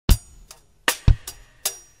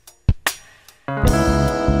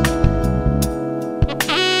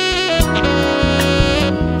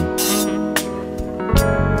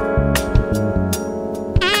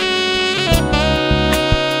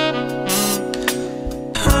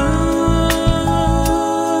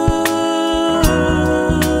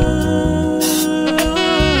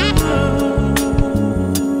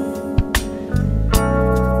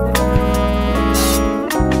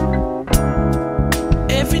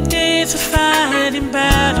It's a fighting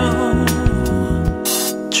battle,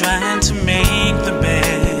 trying to make the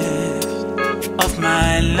best of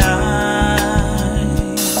my life.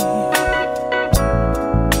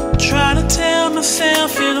 Try to tell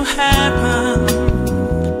myself it'll happen,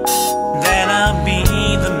 that I'll be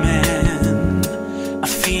the man I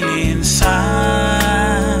feel inside.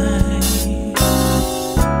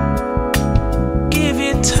 Give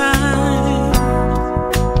it time,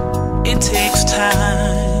 it takes time.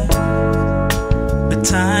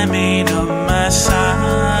 Time ain't on my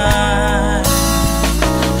side.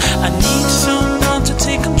 I need someone to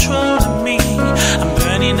take control of me. I'm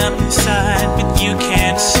burning up inside, but you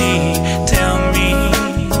can't see. Tell me,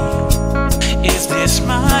 is this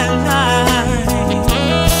my life?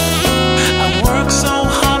 I work so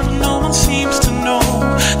hard, but no one seems to know.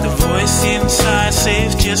 The voice inside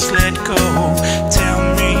says just let go. Tell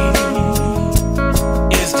me,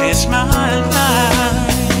 is this my life?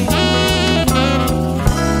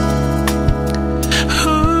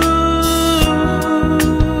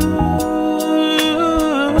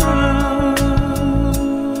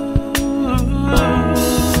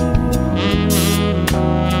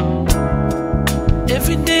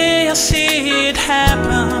 Every day I see it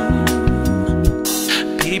happen,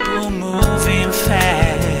 people moving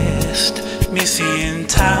fast, missing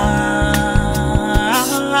time.